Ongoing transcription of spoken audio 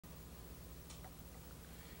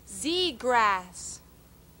Seagrass.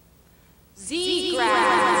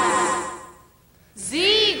 Seagrass.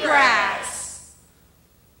 Seagrass.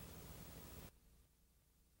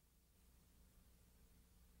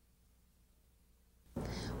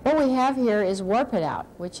 What we have here is Warpitout,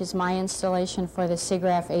 which is my installation for the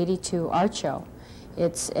SIGGRAPH 82 art show.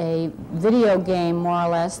 It's a video game, more or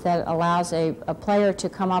less, that allows a player to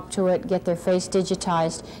come up to it, get their face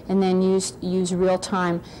digitized, and then use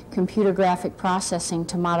real-time computer graphic processing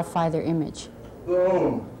to modify their image.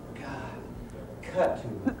 Boom! God, cut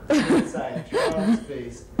to inside John's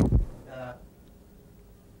face.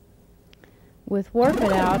 With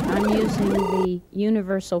Warpitout, I'm using the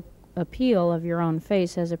universal appeal of your own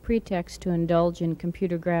face as a pretext to indulge in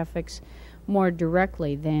computer graphics more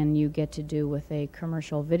directly than you get to do with a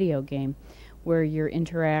commercial video game, where you're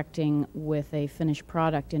interacting with a finished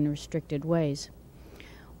product in restricted ways.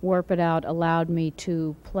 Warpitout allowed me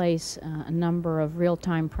to place a number of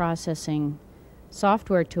real-time processing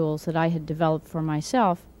software tools that I had developed for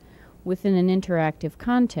myself within an interactive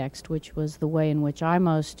context, which was the way in which I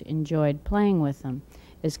most enjoyed playing with them,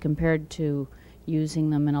 as compared to using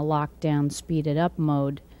them in a lockdown, speeded-up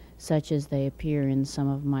mode, such as they appear in some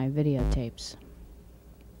of my videotapes.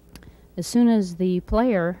 As soon as the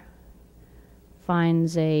player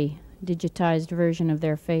finds a digitized version of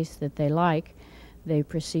their face that they like, they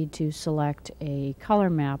proceed to select a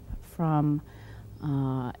color map from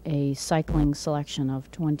a cycling selection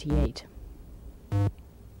of 28.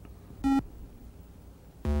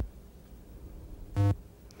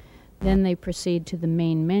 Then they proceed to the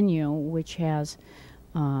main menu, which has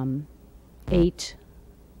 8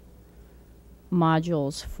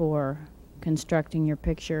 modules for constructing your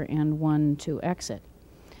picture and 1 to exit.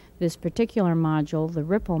 This particular module, the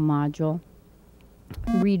ripple module,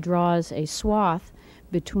 redraws a swath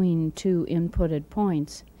between 2 inputted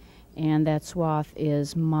points, and that swath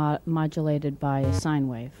is modulated by a sine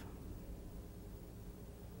wave.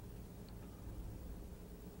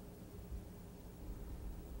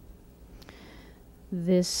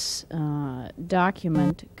 This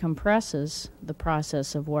document compresses the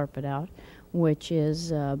process of Warpitout, which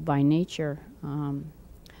is by nature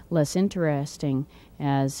less interesting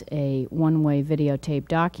as a one-way videotape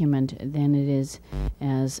document than it is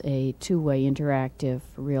as a two-way interactive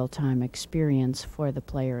real-time experience for the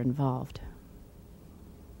player involved.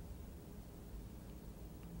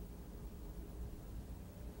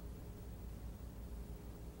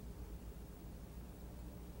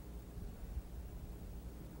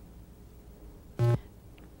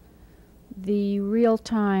 The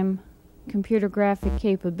real-time computer graphic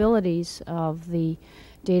capabilities of the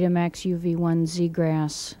Datamax UV1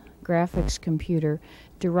 ZGrass graphics computer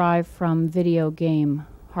derive from video game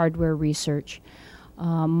hardware research.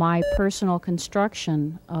 My personal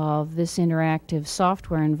construction of this interactive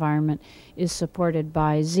software environment is supported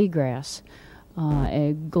by ZGrass,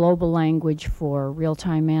 a global language for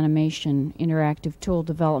real-time animation, interactive tool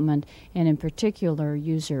development, and in particular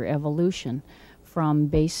user evolution, from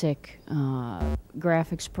basic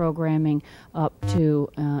graphics programming up to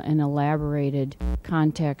an elaborated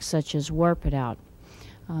context such as Warpitout.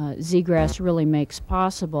 ZGrass really makes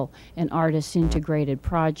possible an artist-integrated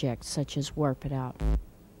project such as Warpitout.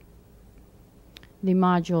 The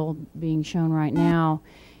module being shown right now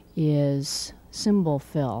is symbol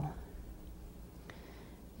fill.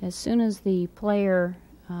 As soon as the player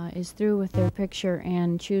is through with their picture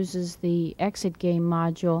and chooses the exit game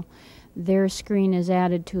module, their screen is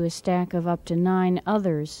added to a stack of up to 9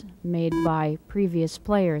 others made by previous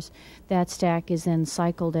players. That stack is then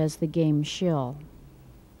cycled as the game shill.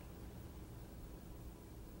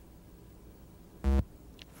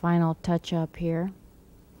 Final touch-up here,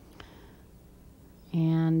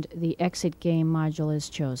 and the exit game module is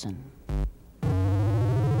chosen.